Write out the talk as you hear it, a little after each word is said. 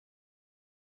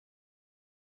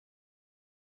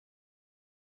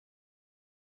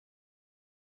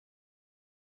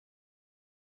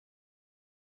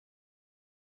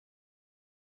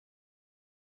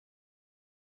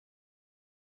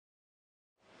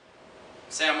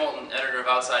Sam Moulton, editor of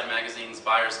Outside Magazine's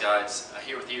Buyer's Guides,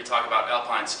 here with you to talk about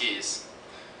alpine skis.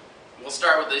 We'll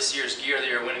start with this year's Gear of the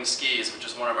Year winning skis, which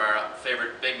is one of our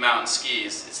favorite big mountain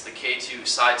skis. It's the K2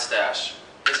 Sidestash.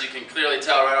 As you can clearly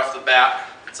tell right off the bat,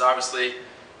 it's obviously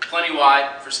plenty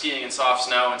wide for skiing in soft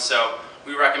snow, and so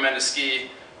we recommend a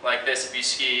ski like this if you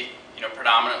ski,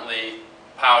 predominantly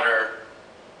powder,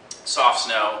 soft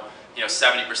snow,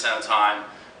 70% of the time,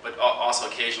 but also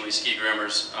occasionally ski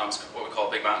groomers, what we call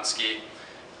a big mountain ski.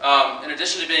 In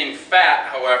addition to being fat,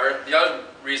 however, the other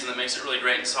reason that makes it really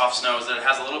great in soft snow is that it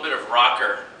has a little bit of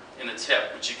rocker in the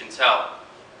tip, which you can tell.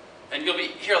 And you'll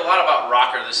hear a lot about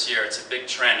rocker this year. It's a big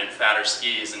trend in fatter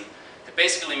skis, and it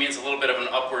basically means a little bit of an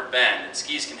upward bend. And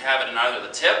skis can have it in either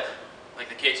the tip, like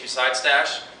the K2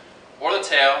 Sidestash, or the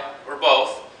tail, or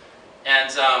both.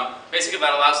 And basically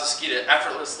that allows the ski to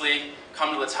effortlessly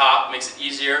come to the top, makes it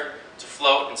easier to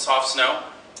float in soft snow.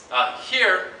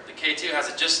 Here, the K2 has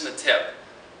it just in the tip.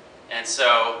 And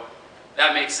so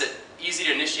that makes it easy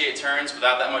to initiate turns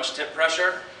without that much tip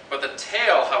pressure. But the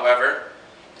tail, however,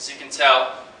 as you can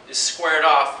tell, is squared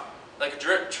off like a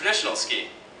traditional ski.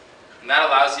 And that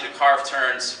allows you to carve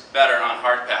turns better on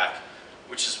hardpack,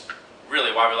 which is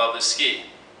really why we love this ski.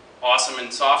 Awesome in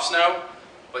soft snow,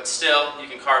 but still you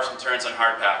can carve some turns on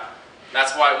hardpack. And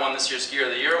that's why it won this year's Gear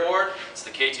of the Year award. It's the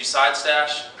K2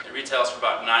 Sidestash. It retails for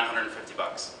about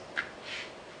 $950.